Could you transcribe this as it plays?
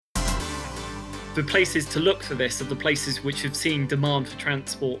The places to look for this are the places which have seen demand for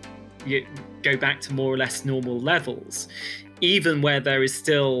transport go back to more or less normal levels, even where there is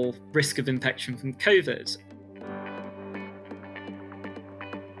still risk of infection from COVID.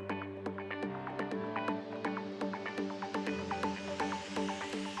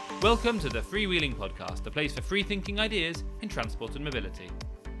 Welcome to the Freewheeling Podcast, a place for free-thinking ideas in transport and mobility.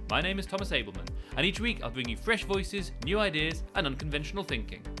 My name is Thomas Abelman, and each week I'll bring you fresh voices, new ideas, and unconventional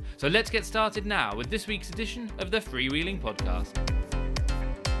thinking. So let's get started now with this week's edition of the Freewheeling Podcast.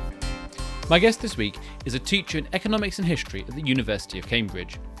 My guest this week is a teacher in economics and history at the University of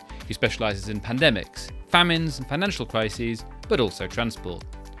Cambridge. He specialises in pandemics, famines and financial crises, but also transport.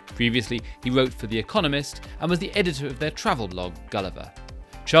 Previously, he wrote for The Economist and was the editor of their travel blog, Gulliver.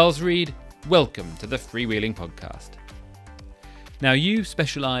 Charles Reed, welcome to the Freewheeling Podcast. Now, you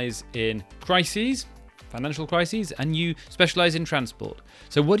specialise in crises, financial crises, and you specialise in transport.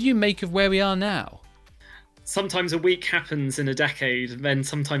 So what do you make of where we are now? Sometimes a week happens in a decade, and then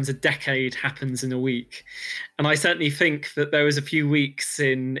sometimes a decade happens in a week. And I certainly think that there was a few weeks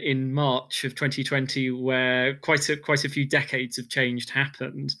in March of 2020 where quite a few decades of change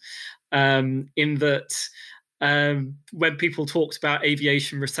happened, in that when people talked about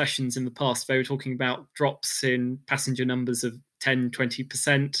aviation recessions in the past, they were talking about drops in passenger numbers of 10,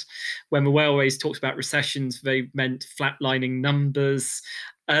 20%. When the railways talked about recessions, they meant flatlining numbers.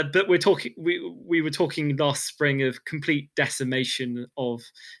 But we were talking last spring of complete decimation of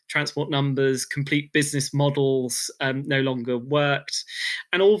transport numbers, complete business models no longer worked.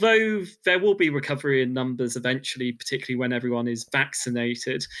 And although there will be recovery in numbers eventually, particularly when everyone is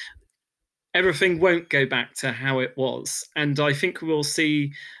vaccinated, everything won't go back to how it was. And I think we'll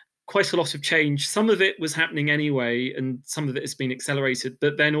see quite a lot of change. Some of it was happening anyway, and some of it has been accelerated,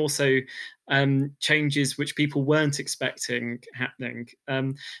 but then also changes which people weren't expecting happening.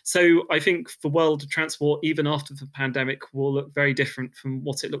 So I think the world of transport, even after the pandemic, will look very different from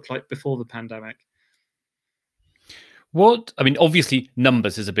what it looked like before the pandemic. Obviously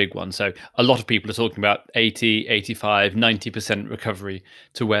numbers is a big one. So a lot of people are talking about 80, 85, 90% recovery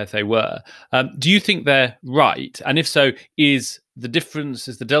to where they were. Do you think they're right? And if so, is the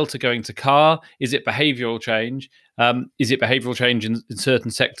delta going to car? Is it behavioural change? Is it behavioural change in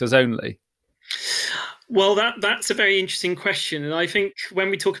certain sectors only? Well, that's a very interesting question. And I think when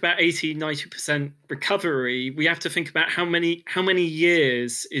we talk about 80, 90% recovery, we have to think about how many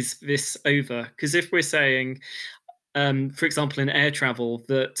years is this over? Because if we're saying, for example, in air travel,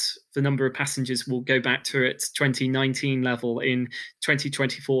 that the number of passengers will go back to its 2019 level in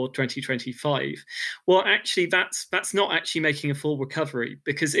 2024, 2025. Well, actually, that's not actually making a full recovery,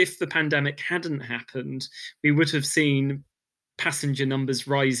 because if the pandemic hadn't happened, we would have seen passenger numbers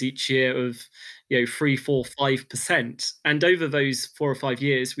rise each year of 3, 4, 5%. And over those 4 or 5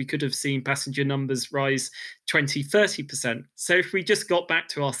 years, we could have seen passenger numbers rise 20, 30%. So if we just got back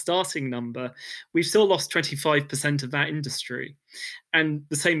to our starting number, we've still lost 25% of that industry. And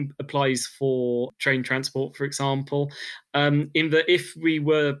the same applies for train transport, for example, in that if we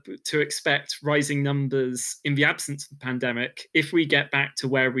were to expect rising numbers in the absence of the pandemic, if we get back to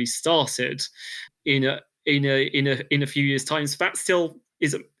where we started in a few years' time, so that still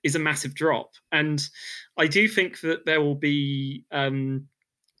is a massive drop. And I do think that there will be a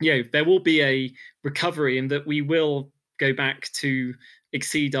recovery, and that we will go back to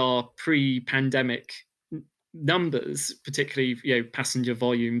exceed our pre-pandemic numbers, particularly passenger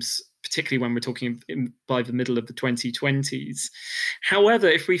volumes, particularly when we're talking by the middle of the 2020s. However,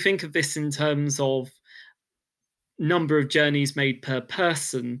 if we think of this in terms of number of journeys made per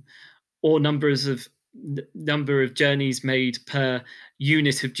person, or number of journeys made per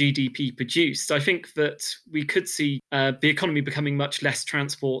unit of GDP produced, I think that we could see the economy becoming much less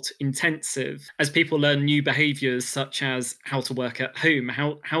transport intensive as people learn new behaviours, such as how to work at home.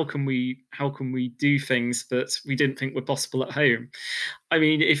 How can we do things that we didn't think were possible at home? I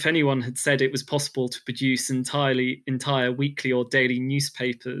mean, if anyone had said it was possible to produce entire weekly or daily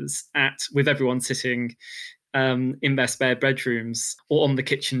newspapers with everyone sitting in their spare bedrooms or on the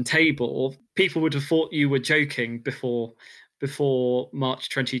kitchen table, people would have thought you were joking before March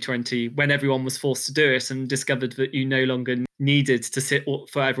 2020, when everyone was forced to do it and discovered that you no longer needed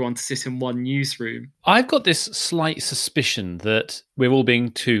for everyone to sit in one newsroom. I've got this slight suspicion that we're all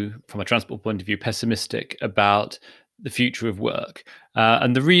being from a transport point of view, pessimistic about the future of work.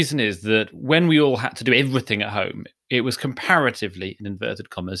 And the reason is that when we all had to do everything at home, it was comparatively, in inverted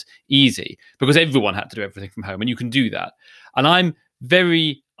commas, easy, because everyone had to do everything from home, and you can do that. And I'm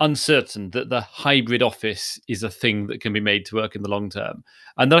very uncertain that the hybrid office is a thing that can be made to work in the long term.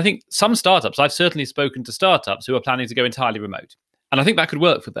 And then I think some startups, I've certainly spoken to startups who are planning to go entirely remote, and I think that could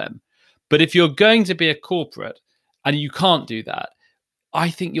work for them. But if you're going to be a corporate and you can't do that, I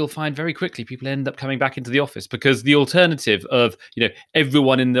think you'll find very quickly people end up coming back into the office, because the alternative of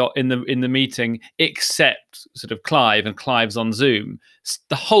everyone in the meeting except sort of Clive, and Clive's on Zoom,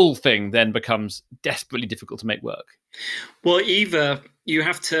 the whole thing then becomes desperately difficult to make work. Well, either you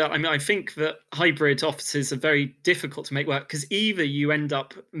have to, I mean, I think that hybrid offices are very difficult to make work, because either you end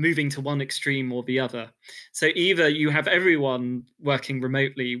up moving to one extreme or the other. So either you have everyone working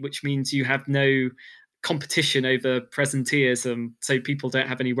remotely, which means you have no competition over presenteeism, so people don't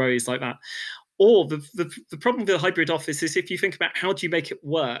have any worries like that. Or the problem with a hybrid office is, if you think about how do you make it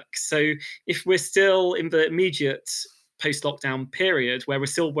work. So if we're still in the immediate post-lockdown period where we're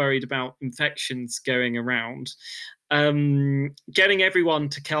still worried about infections going around, getting everyone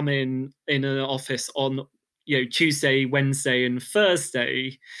to come in an office on Tuesday, Wednesday, and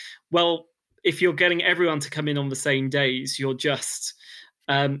Thursday, well, if you're getting everyone to come in on the same days, you're just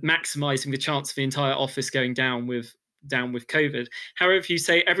maximizing the chance of the entire office going down with COVID. However, if you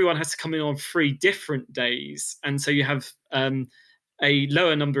say everyone has to come in on 3 different days, and so you have a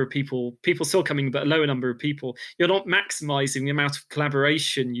lower number of people still coming, but a lower number of people, you're not maximizing the amount of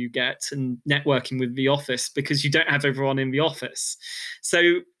collaboration you get and networking with the office, because you don't have everyone in the office. So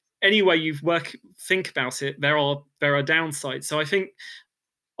any way you think about it, there are downsides. So I think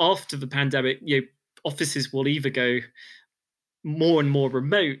after the pandemic, offices will either go more and more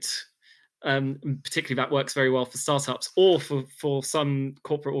remote, particularly that works very well for startups, or for some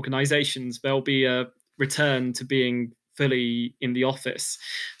corporate organizations, there'll be a return to being fully in the office.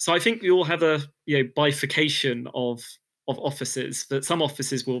 So I think we all have a bifurcation of offices, that some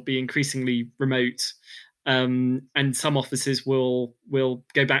offices will be increasingly remote, and some offices will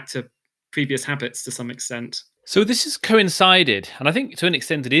go back to previous habits to some extent. So this has coincided, and I think to an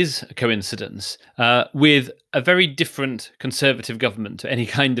extent it is a coincidence, with a very different Conservative government to any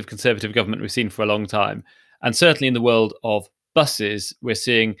kind of Conservative government we've seen for a long time. And certainly in the world of buses, we're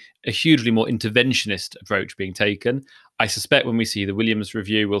seeing a hugely more interventionist approach being taken. I suspect when we see the Williams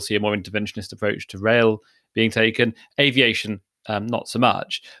review, we'll see a more interventionist approach to rail being taken. Aviation, not so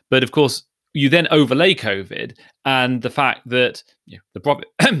much. But of course, you then overlay COVID and the fact that the profit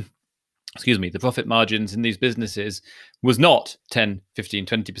the profit margins in these businesses was not 10, 15,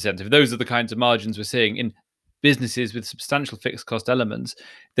 20%. If those are the kinds of margins we're seeing in businesses with substantial fixed cost elements,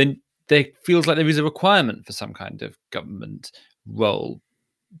 then there feels like there is a requirement for some kind of government role.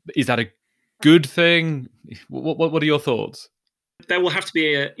 Is that a good thing? What are your thoughts? There will have to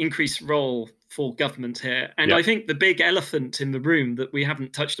be an increased role for government here. And I think the big elephant in the room that we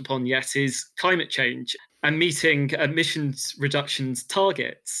haven't touched upon yet is climate change, and meeting emissions reductions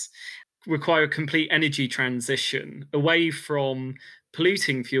targets require a complete energy transition away from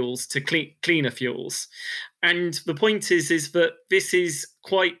polluting fuels to cleaner fuels. And the point is that this is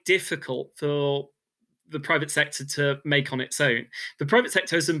quite difficult for the private sector to make on its own. The private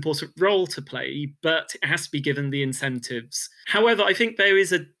sector has an important role to play, but it has to be given the incentives. However, I think there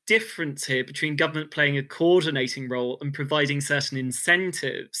is a difference here between government playing a coordinating role and providing certain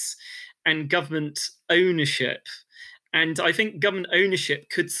incentives, and government ownership. And I think government ownership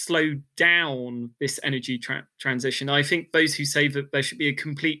could slow down this energy transition. I think those who say that there should be a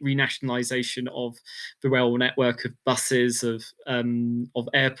complete renationalisation of the rail network, of buses, of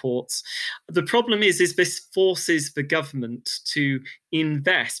airports. The problem is this forces the government to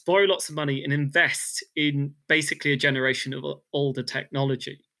invest, borrow lots of money, and invest in basically a generation of older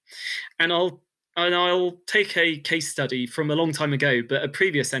technology. And I'll take a case study from a long time ago, but a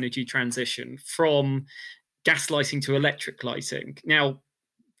previous energy transition from gas lighting to electric lighting. Now,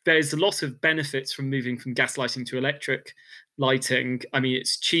 there's a lot of benefits from moving from gas lighting to electric lighting. I mean,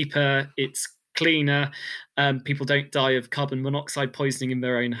 it's cheaper, it's cleaner, people don't die of carbon monoxide poisoning in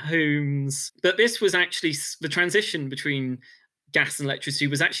their own homes. But this was actually, the transition between gas and electricity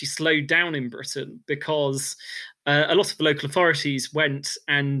was actually slowed down in Britain, because a lot of the local authorities went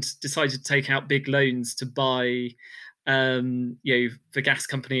and decided to take out big loans to buy the gas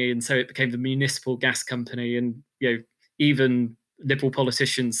company, and so it became the municipal gas company. And even liberal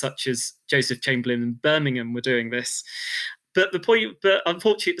politicians such as Joseph Chamberlain in Birmingham were doing this. But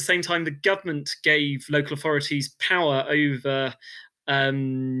unfortunately, at the same time, the government gave local authorities power over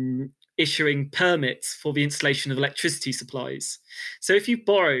issuing permits for the installation of electricity supplies. So if you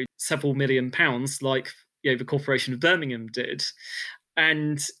borrowed several £1 million, like the Corporation of Birmingham did,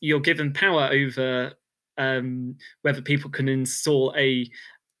 and you're given power over whether people can install a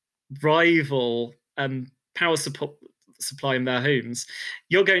rival power supply in their homes,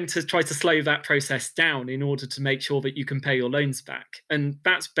 you're going to try to slow that process down in order to make sure that you can pay your loans back. And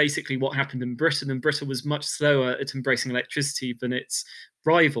that's basically what happened in Britain. And Britain was much slower at embracing electricity than its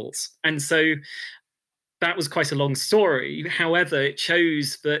rivals. And so that was quite a long story. However, it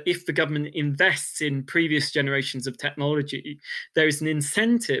shows that if the government invests in previous generations of technology, there is an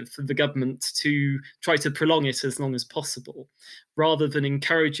incentive for the government to try to prolong it as long as possible, rather than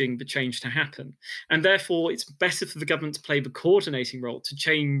encouraging the change to happen. And therefore, it's better for the government to play the coordinating role, to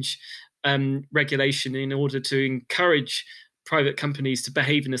change regulation in order to encourage private companies to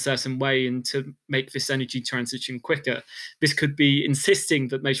behave in a certain way and to make this energy transition quicker. This could be insisting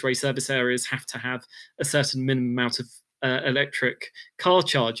that motorway service areas have to have a certain minimum amount of electric car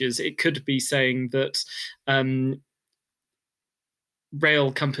chargers. It could be saying that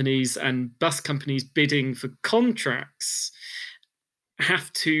rail companies and bus companies bidding for contracts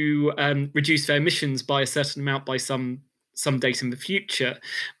have to reduce their emissions by a certain amount by some date in the future.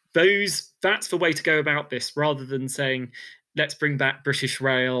 That's the way to go about this, rather than saying, let's bring back British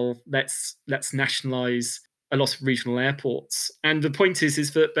Rail, let's nationalize a lot of regional airports. And the point is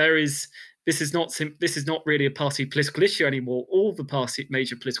that this is not really a party political issue anymore. All the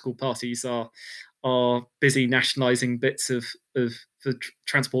major political parties are busy nationalising bits of the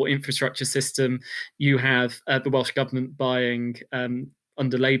transport infrastructure system. You have the Welsh government buying,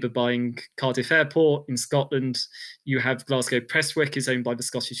 under Labour, buying Cardiff Airport in Scotland. You have Glasgow Prestwick is owned by the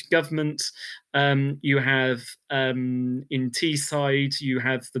Scottish government. You have in Teesside, you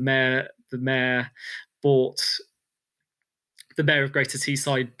have the mayor bought the mayor of Greater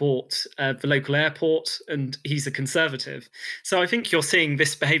Teesside bought the local airport, and he's a conservative. So I think you're seeing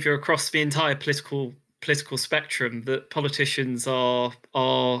this behaviour across the entire political spectrum, that politicians are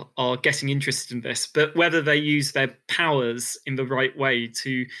getting interested in this, but whether they use their powers in the right way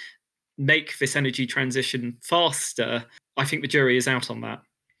to make this energy transition faster, I think the jury is out on that.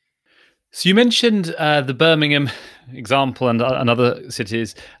 So you mentioned the Birmingham example and other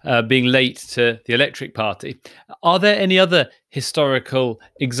cities being late to the electric party. Are there any other historical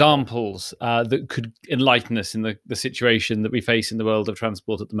examples that could enlighten us in the situation that we face in the world of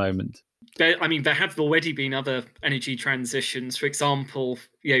transport at the moment? There have already been other energy transitions. For example,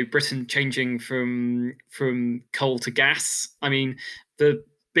 Britain changing from coal to gas. The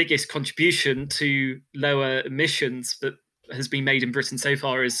biggest contribution to lower emissions that has been made in Britain so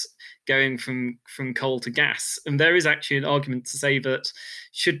far is going from coal to gas. And there is actually an argument to say that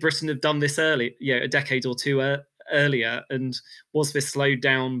should Britain have done this early, a decade or two earlier, and was this slowed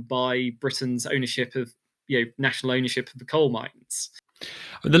down by Britain's ownership of, national ownership of the coal mines?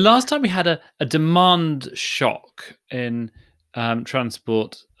 The last time we had a demand shock in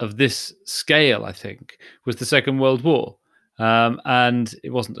transport of this scale, I think, was the Second World War. And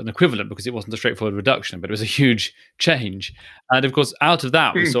it wasn't an equivalent because it wasn't a straightforward reduction, but it was a huge change. And of course, out of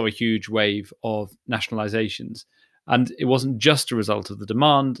that, we saw a huge wave of nationalizations. And it wasn't just a result of the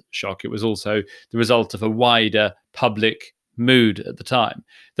demand shock, it was also the result of a wider public mood at the time.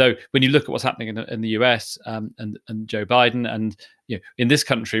 Though when you look at what's happening in the US and Joe Biden, and in this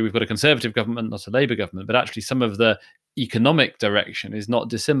country, we've got a conservative government, not a Labour government, but actually some of the economic direction is not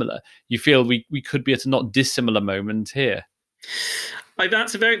dissimilar. You feel we could be at a not dissimilar moment here.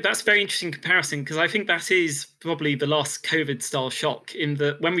 That's a very interesting comparison, because I think that is probably the last COVID-style shock, in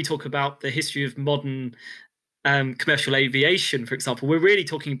that when we talk about the history of modern commercial aviation, for example, we're really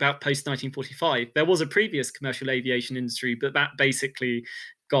talking about post 1945. There was a previous commercial aviation industry, but that basically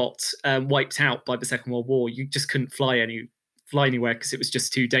got wiped out by the Second World War. You just couldn't fly anywhere because it was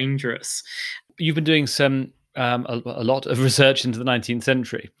just too dangerous. You've been doing a lot of research into the 19th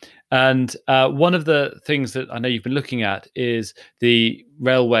century. And one of the things that I know you've been looking at is the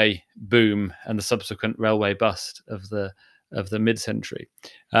railway boom and the subsequent railway bust of the mid-century.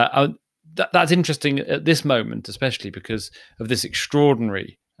 That's interesting at this moment, especially because of this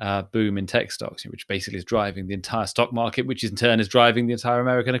extraordinary boom in tech stocks, which basically is driving the entire stock market, which in turn is driving the entire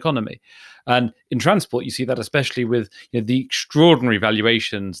American economy. And in transport, you see that especially with the extraordinary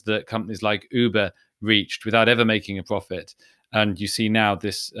valuations that companies like Uber reached without ever making a profit. And you see now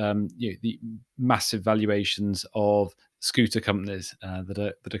this the massive valuations of scooter companies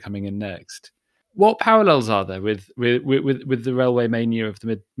that are coming in next. What parallels are there with the railway mania of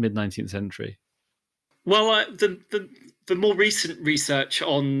the mid 19th century? Well, the more recent research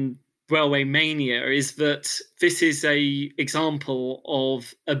on railway mania is that this is a example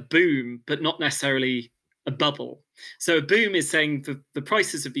of a boom, but not necessarily a bubble. So a boom is saying the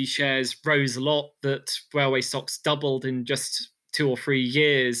prices of these shares rose a lot, that railway stocks doubled in just 2 or 3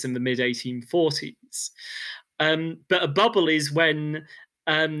 years in the mid 1840s. But a bubble is when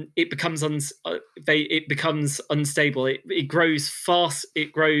it becomes unstable. It grows fast.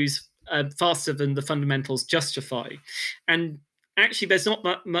 It grows faster than the fundamentals justify, and actually, there's not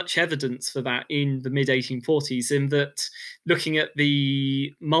much evidence for that in the mid 1840s, in that looking at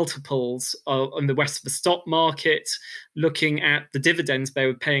the multiples on the rest of the stock market, looking at the dividends they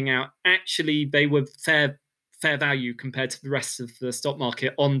were paying out, actually, they were fair value compared to the rest of the stock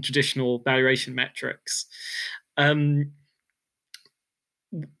market on traditional valuation metrics.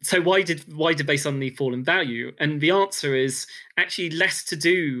 So why did they suddenly fall in value? And the answer is actually less to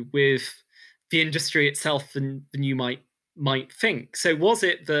do with the industry itself than you might think. So was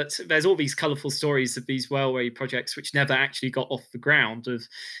it that there's all these colourful stories of these railway projects which never actually got off the ground, of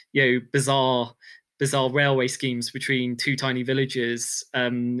bizarre railway schemes between two tiny villages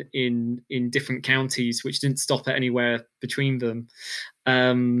in different counties which didn't stop at anywhere between them.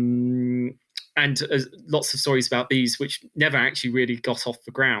 And lots of stories about these which never actually really got off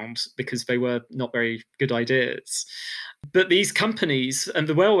the ground because they were not very good ideas. But these companies and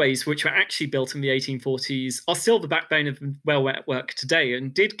the railways, which were actually built in the 1840s, are still the backbone of the rail network today,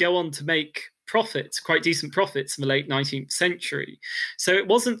 and did go on to make profits, quite decent profits, in the late 19th century. So it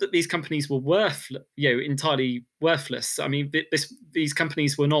wasn't that these companies were entirely worthless. I mean, these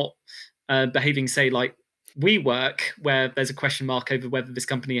companies were not behaving, say, like WeWork, where there's a question mark over whether this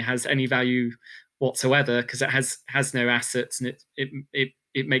company has any value whatsoever because it has no assets, and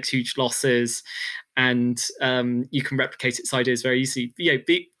it makes huge losses, and you can replicate its ideas very easily.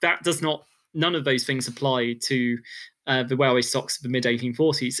 That does not. None of those things apply to the railway stocks of the mid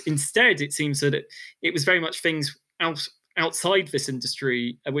 1840s. Instead, it seems that it was very much things outside this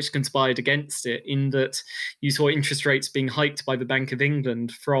industry which conspired against it, in that you saw interest rates being hiked by the Bank of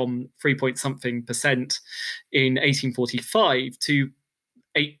England from 3 point something percent in 1845 to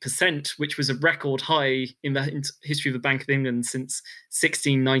 8%, which was a record high in the history of the Bank of England since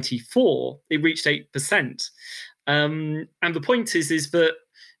 1694. It reached 8%. And the point is that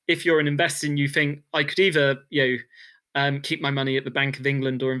if you're an investor and you think, I could either keep my money at the Bank of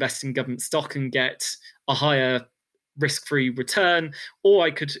England or invest in government stock and get a higher risk-free return, or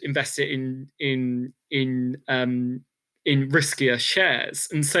I could invest it in riskier shares.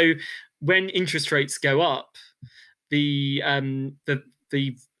 And so when interest rates go up, the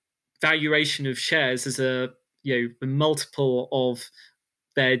valuation of shares as the multiple of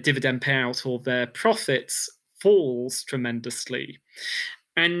their dividend payout or their profits falls tremendously.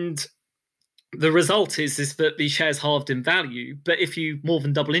 And the result is that these shares halved in value. But if you more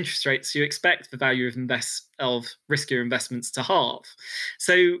than double interest rates, you expect the value of riskier investments to halve.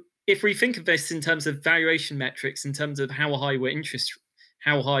 So if we think of this in terms of valuation metrics, in terms of what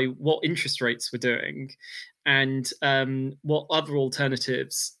interest rates were doing, and what other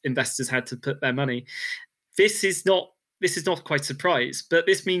alternatives investors had to put their money, this is not quite a surprise. But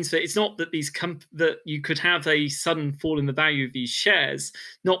this means that it's not that that you could have a sudden fall in the value of these shares,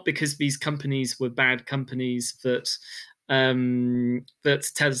 not because these companies were bad companies that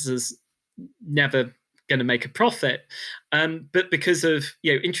Tesla's never going to make a profit, but because of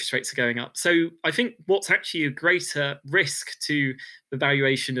interest rates are going up. So I think what's actually a greater risk to the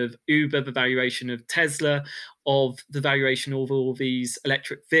valuation of Uber, the valuation of Tesla, of the valuation of all these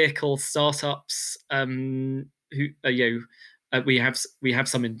electric vehicle startups, we have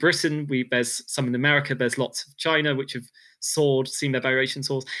some in Britain. There's some in America. There's lots of China which have seen their valuation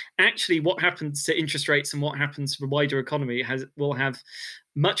soars. Actually, what happens to interest rates and what happens to the wider economy will have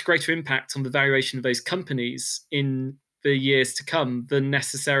much greater impact on the valuation of those companies in the years to come than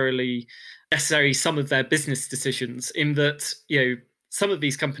necessarily some of their business decisions. In that, some of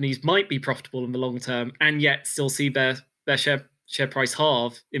these companies might be profitable in the long term and yet still see their share price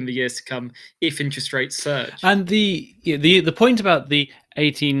halve in the years to come if interest rates surge. And the point about the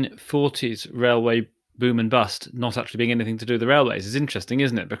 1840s railway boom and bust not actually being anything to do with the railways is interesting,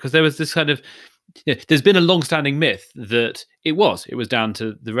 isn't it? Because there was this kind of there's been a long-standing myth that it was down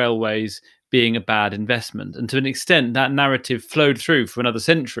to the railways being a bad investment, and to an extent that narrative flowed through for another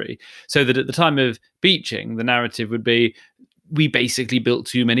century, so that at the time of Beeching the narrative would be, we basically built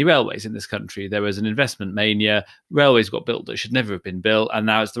too many railways in this country. There was an investment mania. Railways got built that should never have been built, and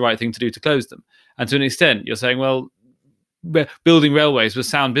now it's the right thing to do to close them. And to an extent, you're saying, well, building railways was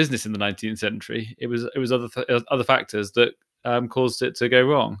sound business in the 19th century. It was other factors that caused it to go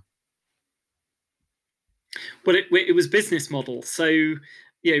wrong. Well, it was business model. So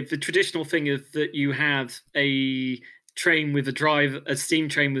the traditional thing of that you have a train with a steam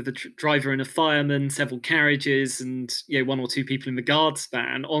train with a driver and a fireman, several carriages, and one or two people in the guards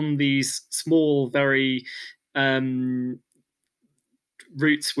van on these small, very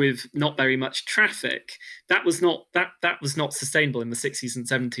routes with not very much traffic. That was not sustainable in the 60s and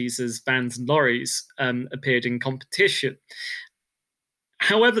 70s as vans and lorries appeared in competition.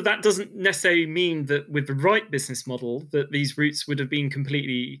 However, that doesn't necessarily mean that with the right business model that these routes would have been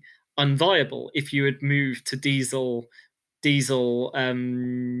completely unviable if you had moved to diesel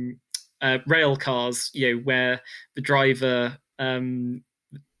rail cars, where the driver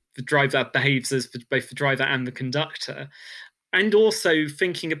behaves as both the driver and the conductor, and also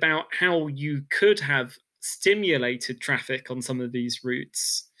thinking about how you could have stimulated traffic on some of these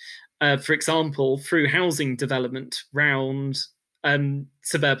routes. For example, through housing development round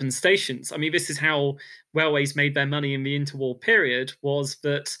suburban stations. I mean, this is how railways made their money in the interwar period, was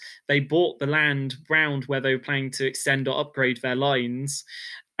that they bought the land round where they were planning to extend or upgrade their lines,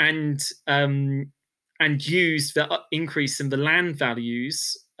 and used the increase in the land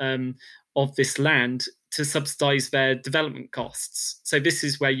values of this land to subsidize their development costs. So this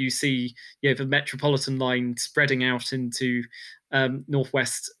is where you see, the Metropolitan line spreading out into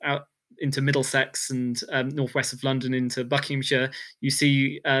northwest, out into Middlesex, and northwest of London into Buckinghamshire. You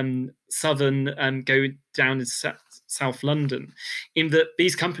see Southern go down into South London, in that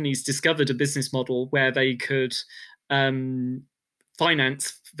these companies discovered a business model where they could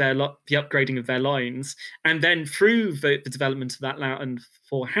finance the upgrading of their lines, and then through the development of that land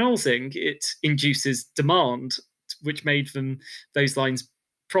for housing, it induces demand, which made those lines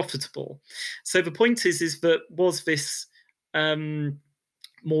profitable. So the point is that was this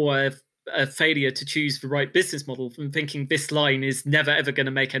more a failure to choose the right business model, from thinking this line is never ever going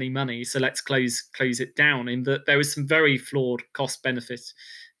to make any money, so let's close it down, in that there was some very flawed cost benefit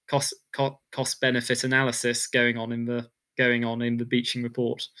analysis going on in the Beeching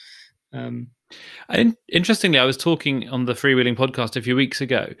report. And interestingly, I was talking on the Freewheeling podcast a few weeks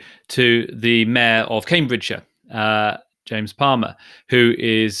ago to the mayor of Cambridgeshire, James Palmer, who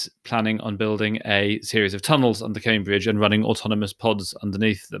is planning on building a series of tunnels under Cambridge and running autonomous pods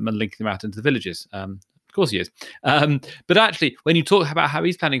underneath them and linking them out into the villages. Of course he is. But actually, when you talk about how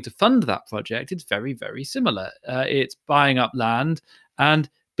he's planning to fund that project, it's very, very similar. It's buying up land and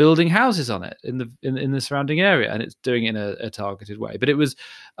building houses on it in the surrounding area, and it's doing it in a targeted way. But it was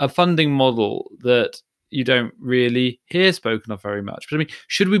a funding model that you don't really hear spoken of very much. But I mean,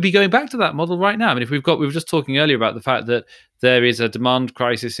 should we be going back to that model right now? I mean, we were just talking earlier about the fact that there is a demand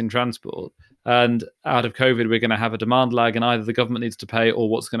crisis in transport, and out of COVID, we're going to have a demand lag, and either the government needs to pay or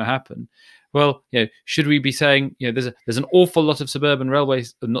what's going to happen. Well, should we be saying, there's an awful lot of suburban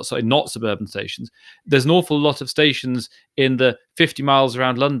railways, not suburban stations. There's an awful lot of stations in the 50 miles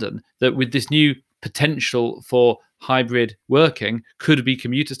around London that, with this new potential for hybrid working, could be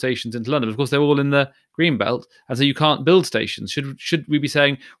commuter stations into London. Of course, they're all in the green belt, and so you can't build stations. Should we be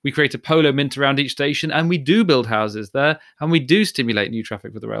saying we create a polo mint around each station, and we do build houses there, and we do stimulate new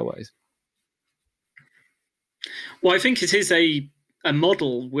traffic for the railways? Well, I think it is a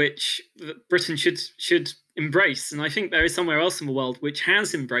model which Britain should embrace, and I think there is somewhere else in the world which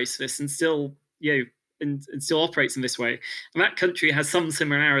has embraced this and still and still operates in this way. And that country has some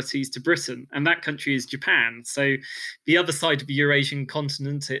similarities to Britain, and that country is Japan. So the other side of the Eurasian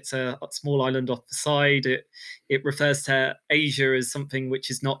continent, it's a small island off the side. It refers to Asia as something which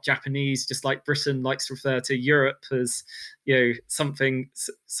is not Japanese, just like Britain likes to refer to Europe as something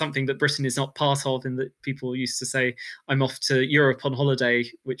that Britain is not part of, and that people used to say, I'm off to Europe on holiday,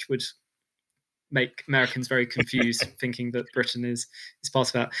 which would make Americans very confused, thinking that Britain is part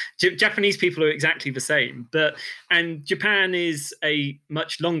of that. Japanese people are exactly the same, and Japan is a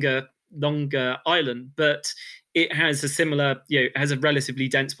much longer island, but it has a similar, has a relatively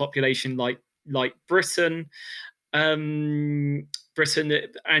dense population like Britain. Britain,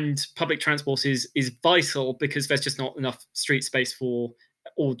 and public transport is vital, because there's just not enough street space for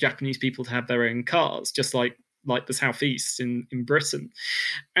all Japanese people to have their own cars, just like the southeast in Britain.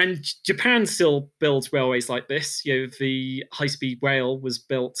 And Japan still builds railways like this. The high-speed rail was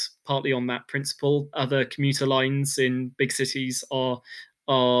built partly on that principle. Other commuter lines in big cities are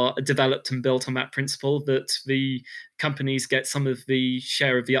developed and built on that principle, that the companies get some of the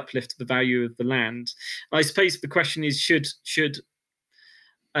share of the uplift of the value of the land. I suppose the question is, should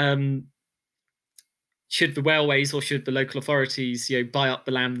the railways or should the local authorities buy up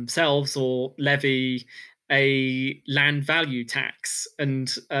the land themselves, or levy a land value tax? And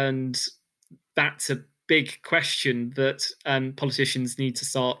that's a big question that politicians need to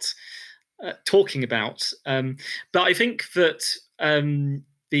start talking about. But I think that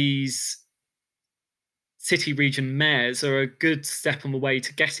these city region mayors are a good step on the way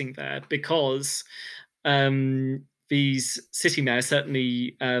to getting there, because these city mayors,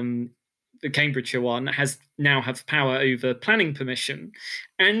 certainly the Cambridgeshire one, now have power over planning permission,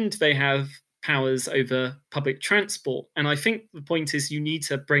 and they have powers over public transport. And I think the point is you need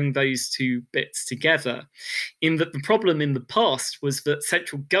to bring those two bits together, in that the problem in the past was that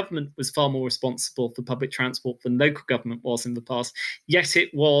central government was far more responsible for public transport than local government was in the past, yet it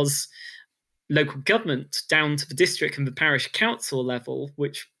was local government down to the district and the parish council level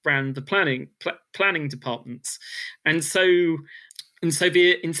which ran the planning departments. And so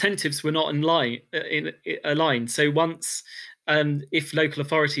the incentives were not aligned. So once, if local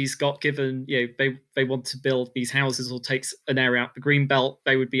authorities got given, they want to build these houses or takes an area out the green belt,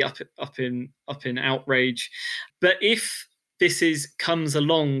 they would be up in outrage. But if comes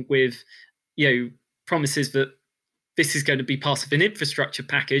along with, promises that this is going to be part of an infrastructure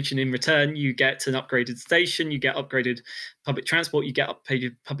package, and in return you get an upgraded station, you get upgraded public transport, you get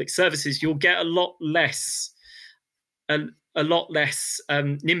upgraded public services, you'll get a lot less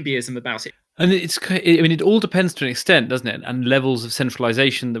NIMBYism about it. And it all depends to an extent, doesn't it? And levels of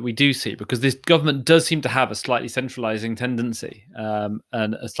centralisation that we do see, because this government does seem to have a slightly centralising tendency, and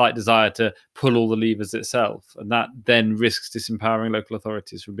a slight desire to pull all the levers itself. And that then risks disempowering local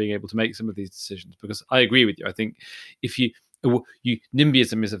authorities from being able to make some of these decisions. Because I agree with you. I think if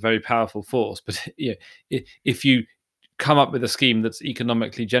NIMBYism is a very powerful force, but if you come up with a scheme that's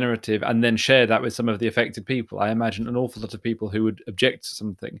economically generative and then share that with some of the affected people, I imagine an awful lot of people who would object to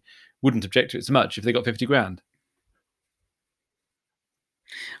something wouldn't object to it so much if they got 50 grand.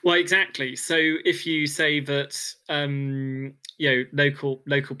 Well, exactly. So if you say that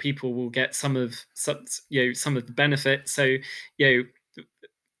local people will get some of the benefits, so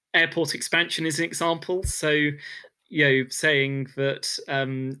airport expansion is an example. So saying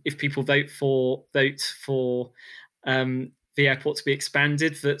that if people vote for the airport to be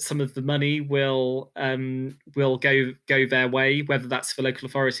expanded, that some of the money will go their way, whether that's for local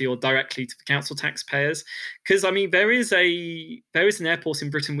authority or directly to the council taxpayers. Because I mean, there is an airport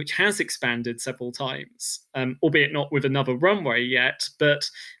in Britain which has expanded several times, albeit not with another runway yet, but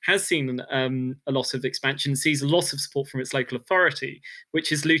has seen a lot of expansion, sees a lot of support from its local authority,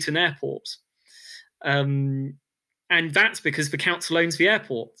 which is Luton Airport. And that's because the council owns the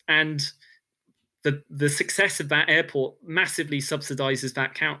airport, and the success of that airport massively subsidizes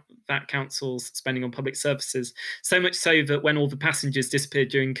that council's spending on public services. So much so that when all the passengers disappeared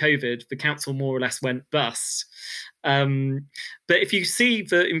during COVID, the council more or less went bust. But if you see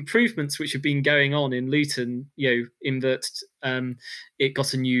the improvements which have been going on in Luton, in that it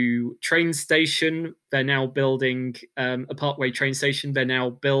got a new train station, they're now building a Parkway train station, they're now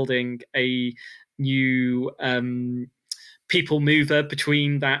building a new people mover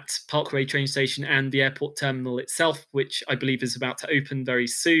between that Parkway train station and the airport terminal itself, which I believe is about to open very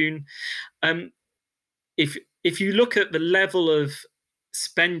soon. If you look at the level of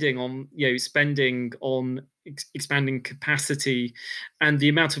spending on expanding capacity and the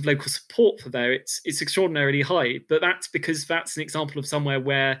amount of local support for there, it's extraordinarily high. But that's because that's an example of somewhere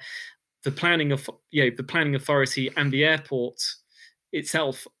where the planning authority and the airport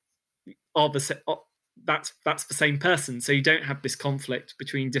itself are that's the same person, so you don't have this conflict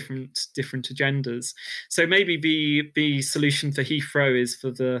between different agendas. So maybe the solution for Heathrow is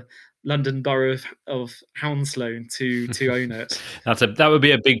for the London Borough of Hounslow to own it. That would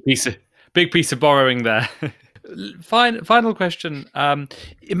be a big piece of borrowing there. Final question.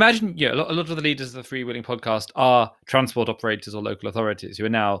 Imagine a lot of the leaders of the Free Willing podcast are transport operators or local authorities who are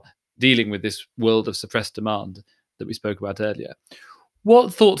now dealing with this world of suppressed demand that we spoke about earlier.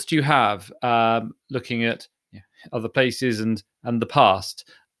 What thoughts do you have, looking at other places and the past,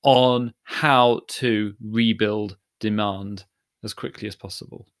 on how to rebuild demand as quickly as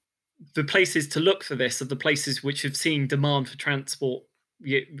possible? The places to look for this are the places which have seen demand for transport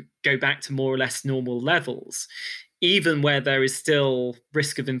go back to more or less normal levels, even where there is still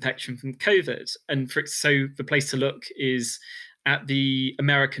risk of infection from COVID. And so the place to look is at the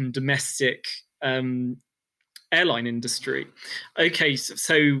American domestic airline industry. Okay,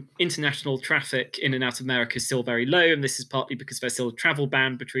 so international traffic in and out of America is still very low, and this is partly because there's still a travel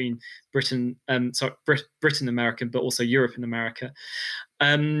ban between Britain and America, but also Europe and America.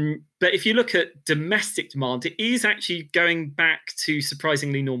 But if you look at domestic demand, it is actually going back to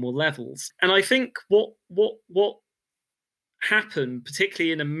surprisingly normal levels. And I think what happened,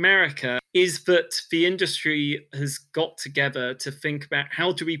 particularly in America, is that the industry has got together to think about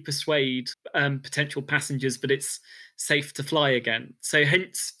how do we persuade potential passengers that it's safe to fly again. So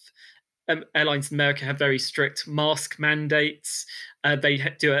hence, airlines in America have very strict mask mandates. They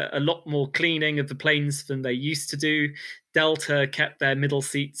do a lot more cleaning of the planes than they used to do. Delta kept their middle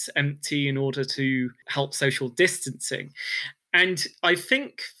seats empty in order to help social distancing. And I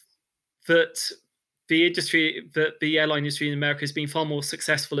think that the airline industry in America has been far more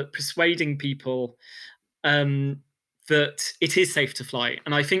successful at persuading people that it is safe to fly.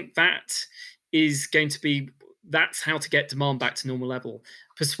 And I think that's how to get demand back to normal level.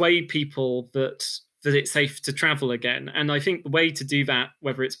 Persuade people that it's safe to travel again. And I think the way to do that,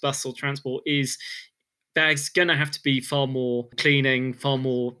 whether it's bus or transport, is there's going to have to be far more cleaning, far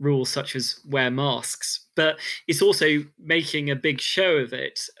more rules such as wear masks. But it's also making a big show of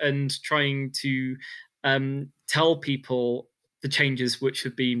it and trying to tell people the changes which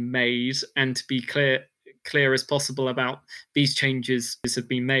have been made and to be clear as possible about these changes have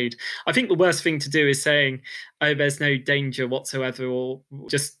been made. I think the worst thing to do is saying, oh, there's no danger whatsoever, or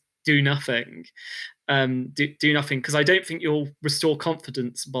just do nothing. Do nothing, because I don't think you'll restore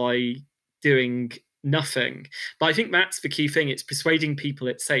confidence by doing nothing. But I think that's the key thing. It's persuading people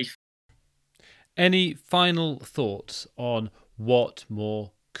it's safe. Any final thoughts on what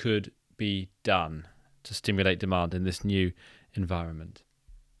more could be done to stimulate demand in this new environment?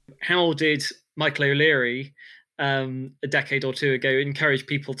 How did Michael O'Leary a decade or two ago encourage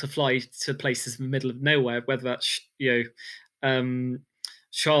people to fly to places in the middle of nowhere, whether that's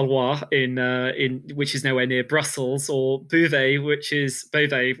Charleroi in which is nowhere near Brussels, or Beauvais, which is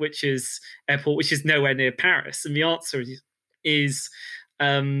airport, which is nowhere near Paris? And the answer is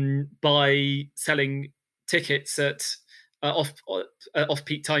by selling tickets at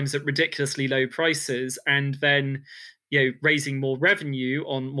off-peak times at ridiculously low prices, and then raising more revenue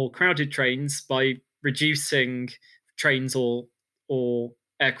on more crowded trains by reducing trains or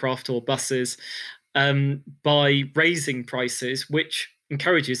aircraft or buses, by raising prices, which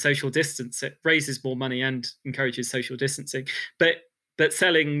encourages social distance. It raises more money and encourages social distancing. But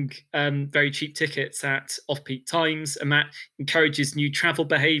selling very cheap tickets at off-peak times, and that encourages new travel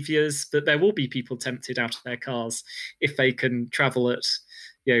behaviours, that there will be people tempted out of their cars if they can travel at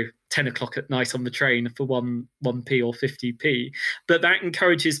 10 o'clock at night on the train for 1p or 50p. But that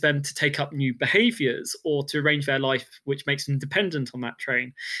encourages them to take up new behaviours or to arrange their life which makes them dependent on that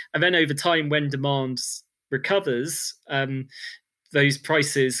train. And then over time, when demand recovers, those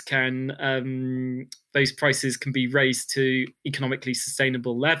prices can be raised to economically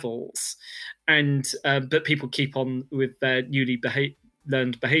sustainable levels, and but people keep on with their newly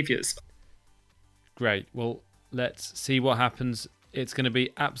learned behaviours. Great. Well, let's see what happens. It's going to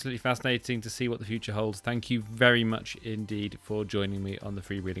be absolutely fascinating to see what the future holds. Thank you very much indeed for joining me on the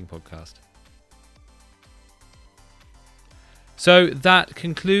Freewheeling Podcast. So that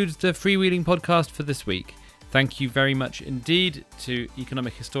concludes the Freewheeling Podcast for this week. Thank you very much indeed to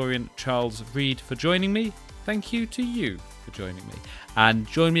economic historian Charles Reid for joining me. Thank you to you for joining me. And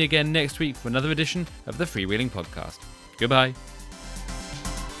join me again next week for another edition of the Freewheeling Podcast. Goodbye.